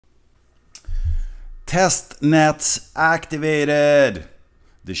Testnets activated!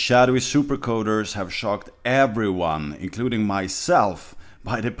 The shadowy supercoders have shocked everyone, including myself,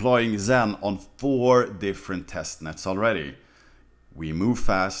 by deploying Xen on 4 different testnets already. We move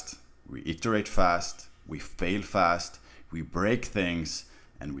fast, we iterate fast, we fail fast, we break things,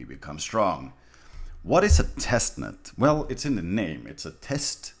 and we become strong. What is a testnet? Well, it's in the name. It's a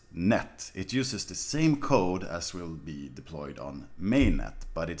testnet. It uses the same code as will be deployed on mainnet,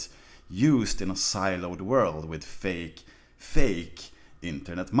 but it's used in a siloed world with fake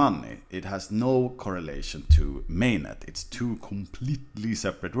internet money. It has no correlation to mainnet. It's 2 completely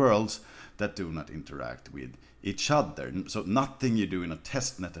separate worlds that do not interact with each other. So nothing you do in a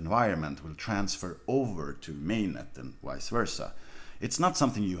testnet environment will transfer over to mainnet and vice versa. It's not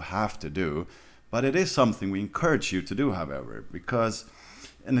something you have to do, but it is something we encourage you to do, however, because,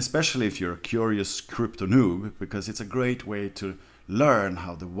 and especially if you're a curious crypto noob, because it's a great way to learn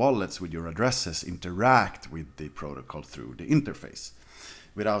how the wallets with your addresses interact with the protocol through the interface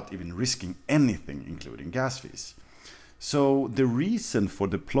without even risking anything, including gas fees. So the reason for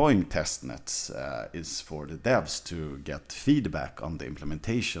deploying testnets is for the devs to get feedback on the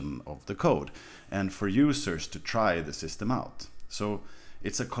implementation of the code and for users to try the system out. So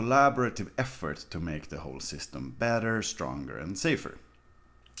it's a collaborative effort to make the whole system better, stronger, and safer.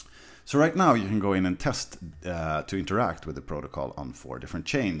 So right now you can go in and test to interact with the protocol on 4 different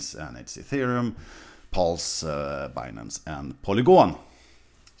chains, and it's Ethereum, Pulse, Binance, and Polygon.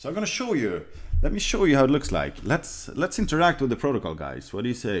 So I'm going to show you. Let me show you how it looks like. Let's interact with the protocol, guys. What do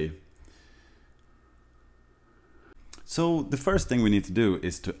you say? So the first thing we need to do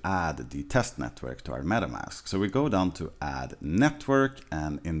is to add the test network to our MetaMask. So we go down to add network,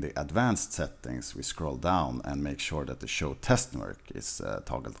 and in the advanced settings we scroll down and make sure that the show test network is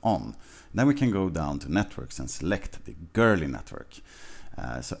toggled on. Then we can go down to networks and select the girly network.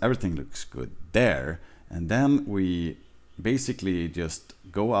 So everything looks good there, and then we basically just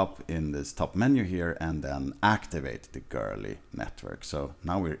go up in this top menu here and then activate the girly network. So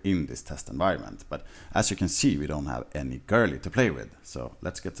now we're in this test environment, but as you can see, we don't have any girly to play with. So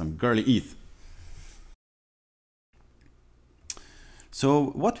let's get some girly ETH.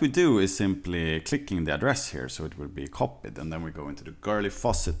 So what we do is simply clicking the address here, so it will be copied, and then we go into the girly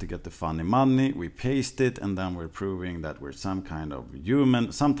faucet to get the funny money. We paste it, and then we're proving that we're some kind of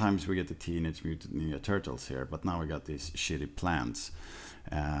human. Sometimes we get the Teenage Mutant Ninja Turtles here, but now we got these shitty plants.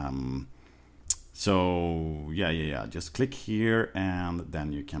 So yeah, just click here, and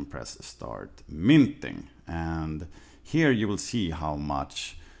then you can press start minting, and here you will see how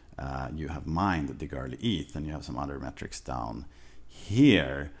much you have mined the girly ETH, and you have some other metrics down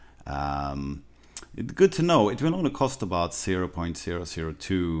here. It's good to know it will only cost about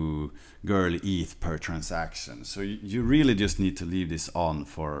 0.002 girly ETH per transaction, so you really just need to leave this on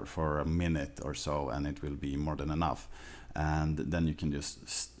for a minute or so, and it will be more than enough, and then you can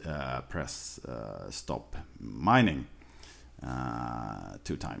just press stop mining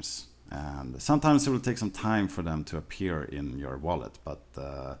 2 times, and sometimes it will take some time for them to appear in your wallet, but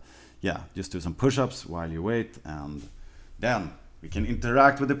yeah, just do some push-ups while you wait, and then we can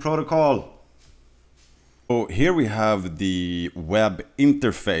interact with the protocol. So here we have the web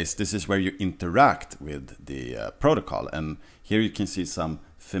interface. This is where you interact with the protocol. And here you can see some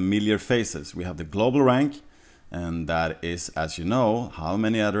familiar faces. We have the global rank, and that is, as you know, how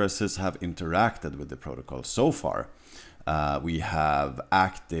many addresses have interacted with the protocol so far. We have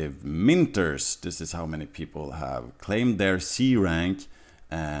active minters. This is how many people have claimed their C rank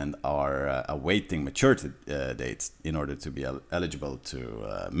and are awaiting maturity dates in order to be eligible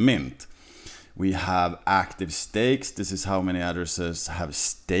to mint. We have active stakes. This is how many addresses have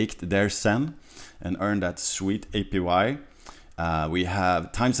staked their Xen and earned that sweet APY. We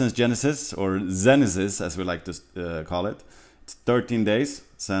have time since Genesis, or Genesis as we like to call it. It's 13 days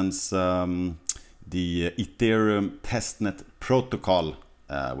since the Ethereum testnet protocol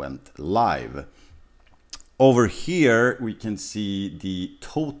went live. Over here we can see the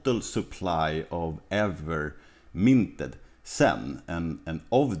total supply of ever minted Xen, and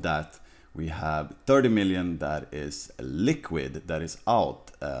of that we have 30 million that is liquid, that is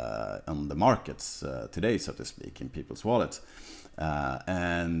out on the markets today, so to speak, in people's wallets,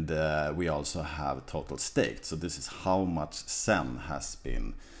 and we also have total staked. So this is how much Xen has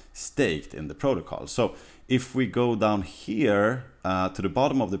been staked in the protocol. So if we go down here to the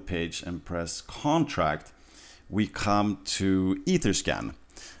bottom of the page and press contract, we come to Etherscan,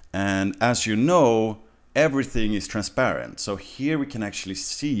 and as you know, everything is transparent. So here we can actually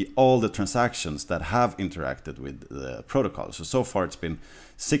see all the transactions that have interacted with the protocol. So far it's been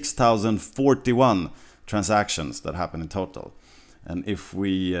 6,041 transactions that happen in total. And if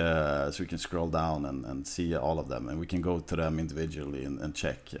we, so we can scroll down and see all of them, and we can go to them individually and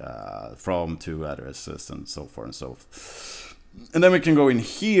check from, to, addresses, and so forth and so forth. And then we can go in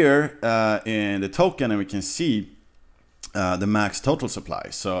here in the token, and we can see the max total supply.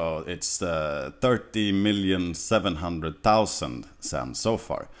 So it's 30,700,000 SEN so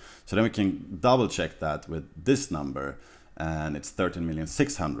far. So then we can double check that with this number, and it's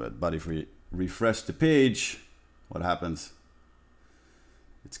 13,600,000. But if we refresh the page, what happens?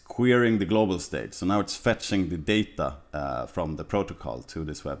 It's querying the global state. So now it's fetching the data from the protocol to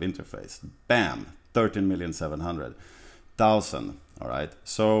this web interface. Bam, 13,700,000. All right.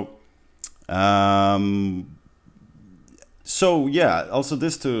 So yeah, also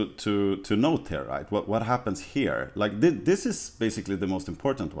this to note here, right? What happens here? Like this is basically the most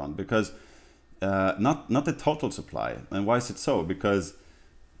important one, because not the total supply. And why is it so? Because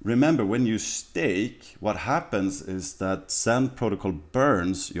remember, when you stake, what happens is that SEN protocol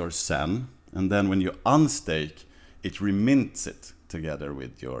burns your SEN, and then when you unstake, it remints it together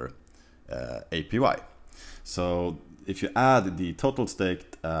with your APY. So if you add the total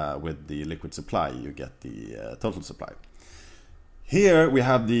staked with the liquid supply, you get the total supply. Here we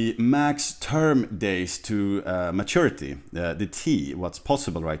have the max term days to maturity, the T, what's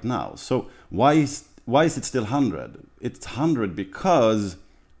possible right now. So why is it still 100? It's 100 because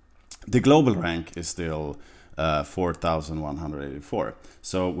the global rank is still 4,184.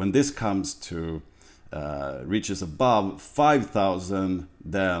 So when this comes to reaches above 5,000,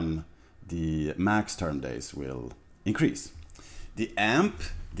 then the max term days will increase. The AMP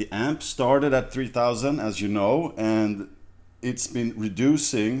started at 3,000, as you know, and it's been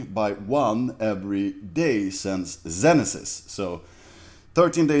reducing by 1 every day since Genesis. So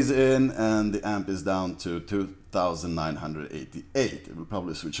 13 days in, and the AMP is down to 2,988. It will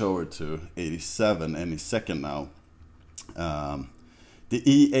probably switch over to 87 any second now. The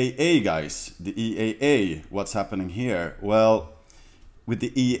EAA, guys, the EAA, what's happening here? Well, with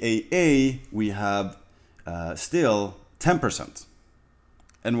the EAA, we have still 10%.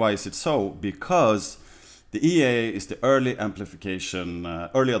 And why is it so? Because the EAA is the early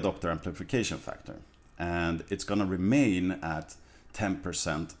adopter amplification factor. And it's going to remain at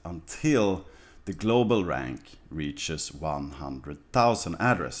 10% until the global rank reaches 100,000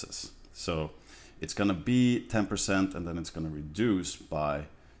 addresses. So it's going to be 10%, and then it's going to reduce by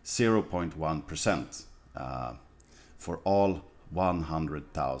 0.1% for all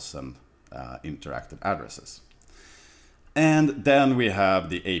 100,000 interactive addresses. And then we have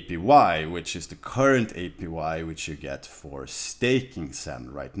the APY, which is the current APY which you get for staking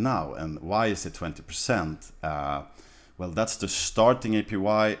SEN right now. And why is it 20%? Well, that's the starting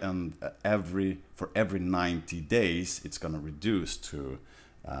APY, and for every 90 days, it's going to reduce to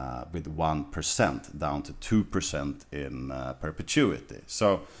with 1% down to 2% in perpetuity.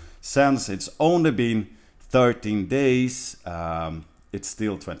 So since it's only been 13 days, it's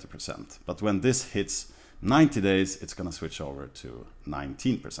still 20%. But when this hits 90 days, it's going to switch over to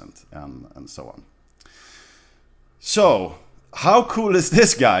 19% and so on. So how cool is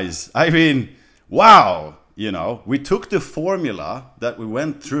this, guys? I mean, wow. You know, we took the formula that we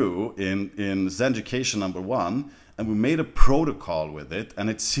went through in Xenducation #1, and we made a protocol with it, and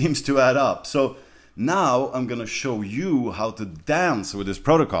it seems to add up. So now I'm going to show you how to dance with this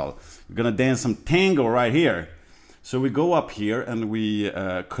protocol. We're going to dance some tango right here. So we go up here and we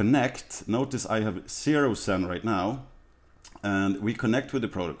connect. Notice I have 0 SEN right now, and we connect with the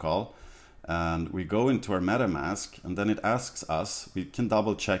protocol. And we go into our MetaMask, and then it asks us, we can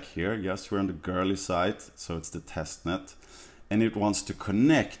double check here. Yes, we're on the girly site, so it's the testnet. And it wants to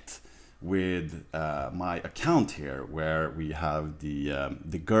connect with my account here, where we have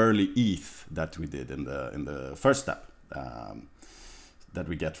the girly ETH that we did in the first step, that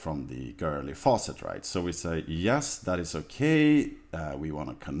we get from the girly faucet, right? So we say, yes, that is okay. We want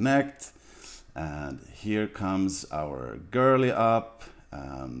to connect. And here comes our girly up,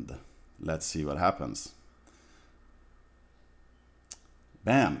 and let's see what happens.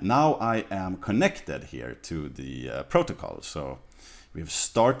 Bam, now I am connected here to the protocol. So we've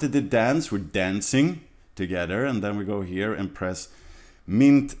started the dance, we're dancing together, and then we go here and press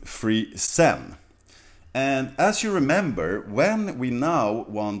mint free SEN. And as you remember, when we now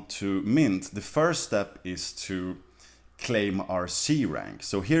want to mint, the first step is to claim our C rank.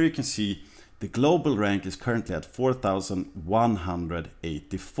 So here you can see the global rank is currently at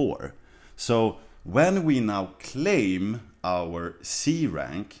 4,184. So when we now claim our C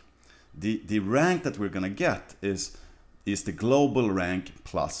rank, the rank that we're going to get is the global rank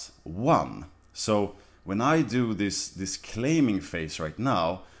 +1. So when I do this claiming phase right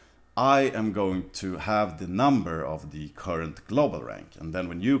now, I am going to have the number of the current global rank. And then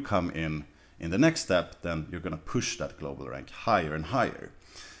when you come in the next step, then you're going to push that global rank higher and higher.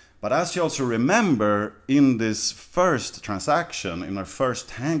 But as you also remember, in this first transaction, in our first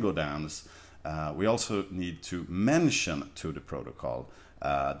Tango dance, we also need to mention to the protocol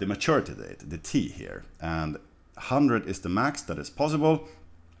the maturity date, the T here. And 100 is the max that is possible.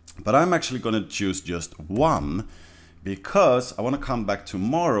 But I'm actually going to choose just 1 because I want to come back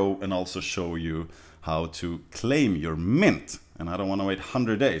tomorrow and also show you how to claim your mint. And I don't want to wait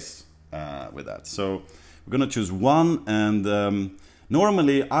 100 days with that. So we're going to choose 1, and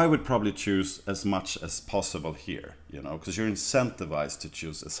normally I would probably choose as much as possible here, you know, because you're incentivized to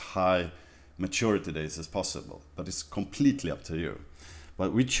choose as high maturity days as possible, but it's completely up to you.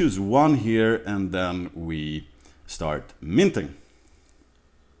 But we choose 1 here, and then we start minting.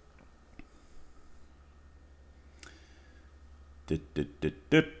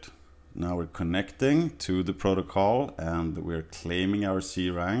 Now we're connecting to the protocol and we're claiming our C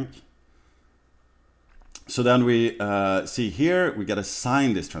rank. So then we see here, we got to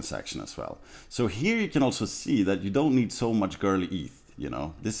sign this transaction as well. So here you can also see that you don't need so much girly ETH, you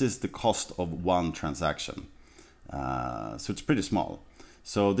know. This is the cost of 1 transaction. So it's pretty small.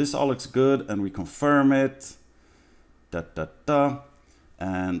 So this all looks good, and we confirm it.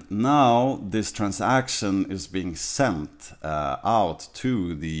 And now this transaction is being sent out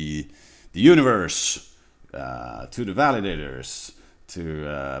to the universe, to the validators,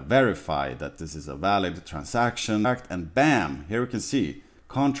 to verify that this is a valid transaction. And bam, here we can see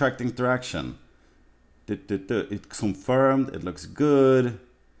contract interaction. It's confirmed, it looks good.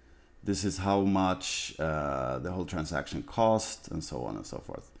 This is how much the whole transaction cost, and so on and so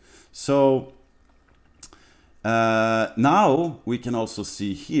forth. So now we can also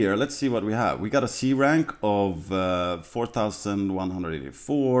see here, let's see what we have. We got a C rank of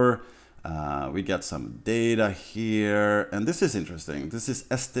 4,184. We got some data here, and this is interesting. This is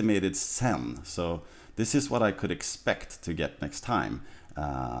estimated Zen. So this is what I could expect to get next time.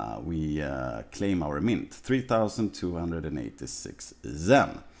 We claim our mint, 3,286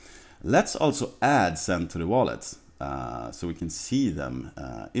 Zen. Let's also add Zen to the wallet so we can see them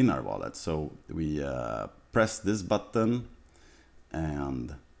in our wallet. So we press this button,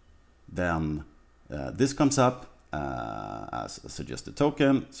 and then this comes up as a suggested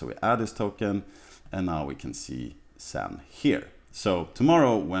token. So we add this token, and now we can see Zen here. So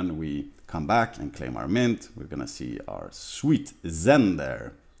tomorrow when we come back and claim our mint, we're gonna see our sweet Zen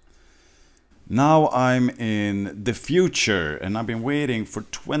there. Now I'm in the future, and I've been waiting for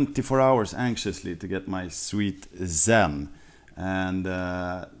 24 hours anxiously to get my sweet Zen. And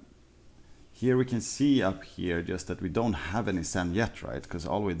here we can see up here just that we don't have any Zen yet, right? Because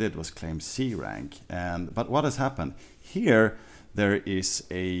all we did was claim C rank. But what has happened? Here there is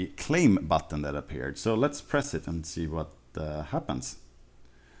a claim button that appeared. So let's press it and see what happens.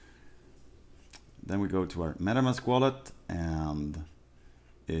 Then we go to our MetaMask wallet, and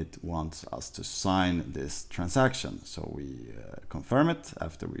it wants us to sign this transaction. So we confirm it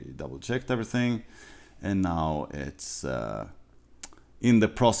after we double checked everything. And now it's in the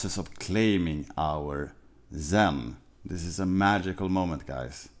process of claiming our Zen. This is a magical moment,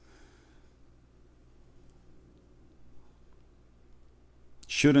 guys.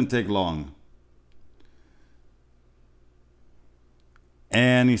 Shouldn't take long.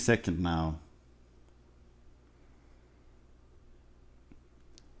 Any second now.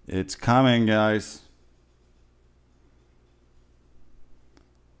 It's coming, guys.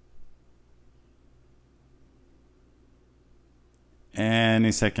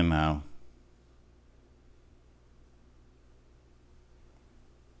 Any second now.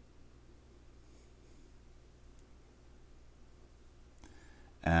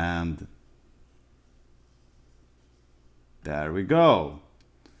 And there we go.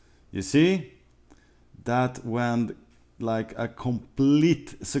 You see? That went like a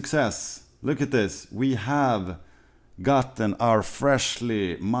complete success. Look at this. We have gotten our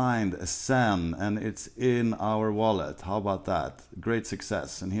freshly mined Zen, and it's in our wallet. How about that? Great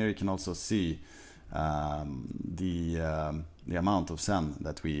success. And here you can also see the amount of Zen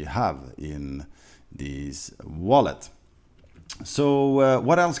that we have in this wallet. So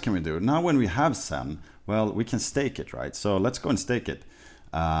what else can we do? Now when we have Zen, well, we can stake it, right? So let's go and stake it.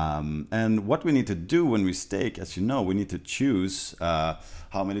 And what we need to do when we stake, as you know, we need to choose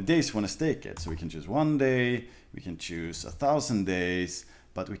how many days we want to stake it. So we can choose 1 day, we can choose 1,000 days,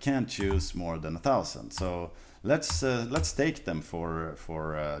 but we can't choose more than 1,000. So let's stake them for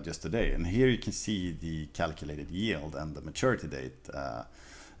just a day. And here you can see the calculated yield and the maturity date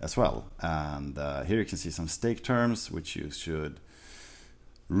as well. And here you can see some stake terms, which you should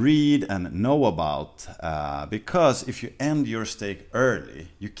read and know about, because if you end your stake early,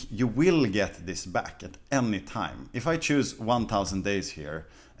 you will get this back at any time. If I choose 1000 days here,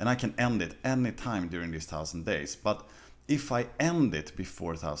 and I can end it any time during these 1000 days, but if I end it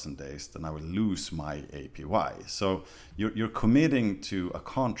before 1000 days, then I will lose my APY. So you're committing to a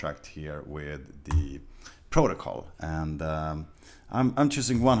contract here with the protocol, and I'm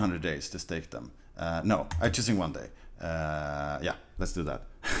choosing 100 days to stake them. No, I'm choosing 1 day. Yeah, let's do that.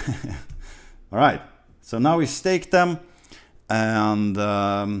 All right, so now we stake them, and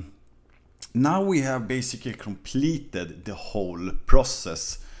now we have basically completed the whole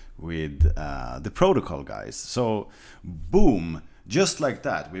process with the protocol, guys. So boom, just like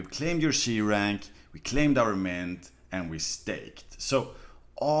that, we've claimed your C rank, we claimed our mint, and we staked. So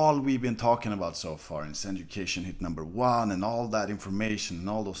all we've been talking about so far in Xenducation hit number 1 and all that information and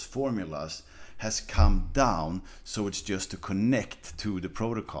all those formulas has come down, so it's just to connect to the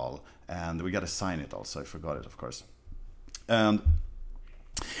protocol, and we got to sign it also. I forgot it, of course. And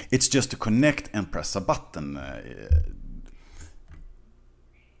it's just to connect and press a button.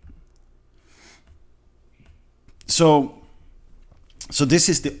 So this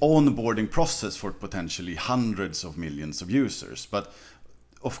is the onboarding process for potentially hundreds of millions of users, but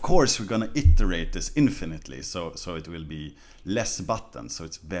of course we're gonna iterate this infinitely, so it will be less buttons, so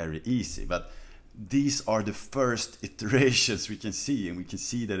it's very easy. But these are the first iterations we can see, and we can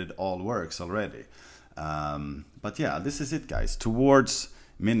see that it all works already. But yeah, this is it, guys, towards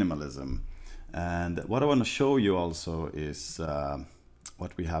minimalism. And what I want to show you also is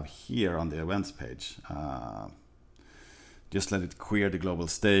what we have here on the events page. Just let it query the global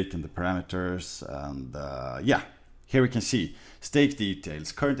stake and the parameters, and yeah, here we can see stake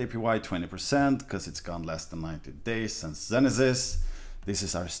details. Current APY 20% because it's gone less than 90 days since Genesis. This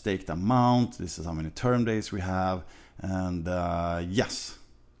is our staked amount. This is how many term days we have. And yes,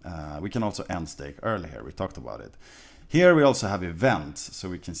 we can also end stake early here. We talked about it. Here we also have events, so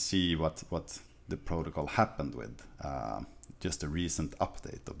we can see what the protocol happened with. Just a recent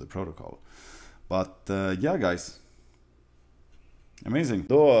update of the protocol. But yeah, guys. Amazing.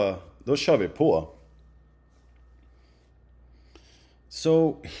 Då kör vi på.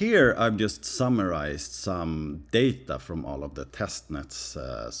 So here I've just summarized some data from all of the testnets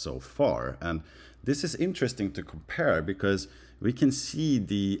so far, and this is interesting to compare because we can see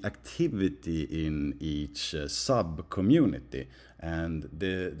the activity in each sub-community, and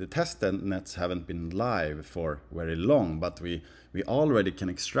the testnets haven't been live for very long, but we already can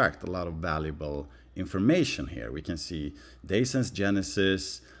extract a lot of valuable information here. We can see days since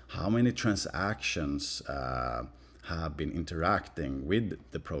Genesis, how many transactions have been interacting with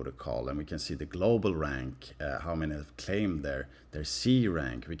the protocol, and we can see the global rank, how many have claimed their C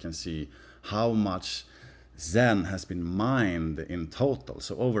rank. We can see how much Zen has been mined in total.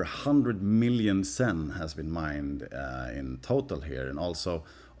 So over 100 million Zen has been mined in total here, and also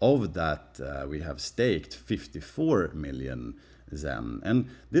of that we have staked 54 million Zen. And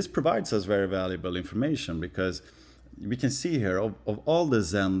this provides us very valuable information because we can see here of all the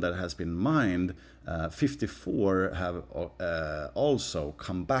Zen that has been mined, 54 have also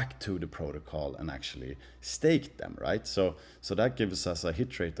come back to the protocol and actually staked them, right? So that gives us a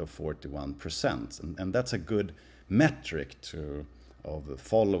hit rate of 41%, and that's a good metric of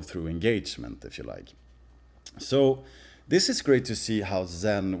follow-through engagement, if you like. So this is great to see how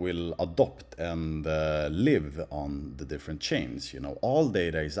Zen will adopt and live on the different chains. You know, all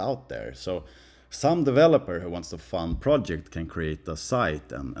data is out there. So some developer who wants to fund project can create a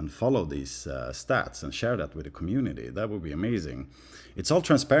site and follow these stats and share that with the community. That would be amazing. It's all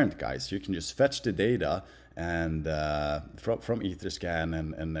transparent, guys. You can just fetch the data and from Etherscan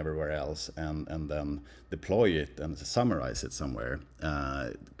and everywhere else, and then deploy it and summarize it somewhere.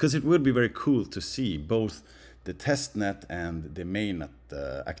 Because it would be very cool to see both the testnet and the mainnet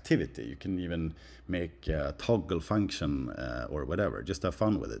activity. You can even make a toggle function or whatever. Just have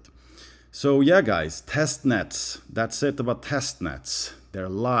fun with it. So yeah, guys, testnets. That's it about testnets. They're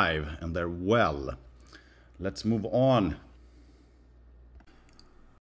live and they're well. Let's move on